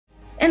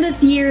In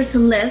this year's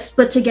list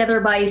put together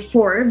by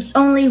Forbes,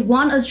 only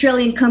one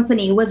Australian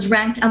company was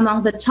ranked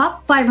among the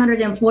top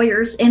 500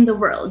 employers in the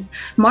world.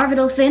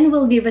 Marvidal Finn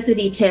will give us the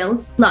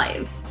details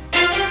live.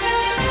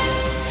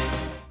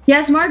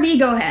 Yes, Marby,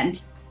 go ahead.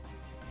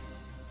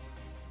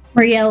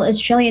 Marielle,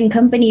 Australian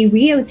company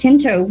Rio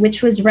Tinto,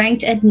 which was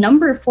ranked at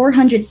number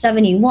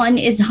 471,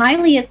 is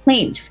highly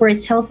acclaimed for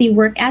its healthy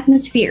work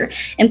atmosphere,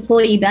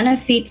 employee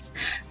benefits,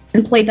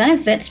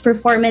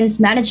 performance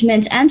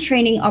management, and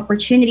training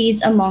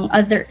opportunities, among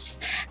others.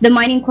 The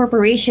mining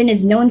corporation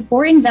is known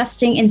for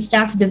investing in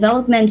staff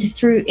development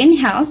through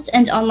in-house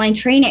and online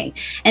training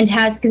and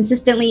has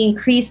consistently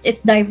increased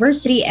its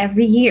diversity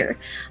every year.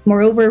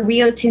 Moreover,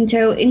 Rio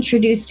Tinto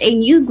introduced a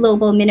new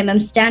global minimum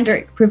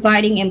standard,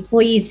 providing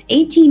employees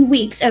 18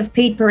 weeks of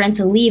paid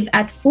parental leave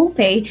at full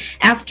pay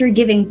after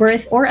giving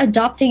birth or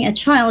adopting a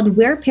child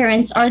where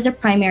parents are the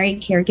primary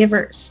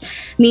caregivers.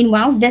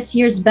 Meanwhile, this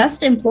year's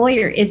best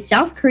employer is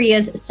South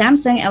Korea's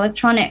Samsung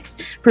Electronics,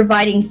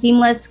 providing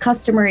seamless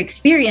customer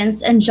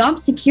experience and job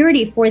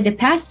security for the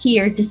past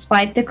year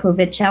despite the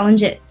COVID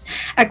challenges.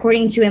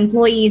 According to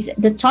employees,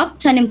 the top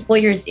 10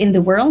 employers in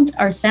the world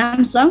are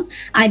Samsung,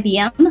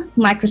 IBM,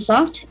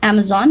 Microsoft,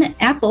 Amazon,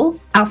 Apple,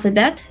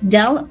 Alphabet,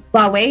 Dell,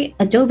 Huawei,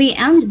 Adobe,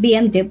 and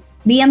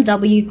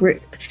BMW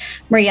Group.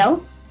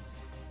 Marielle?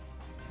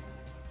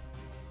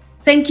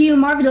 Thank you,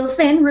 Marvidal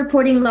Finn,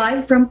 reporting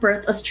live from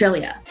Perth,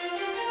 Australia.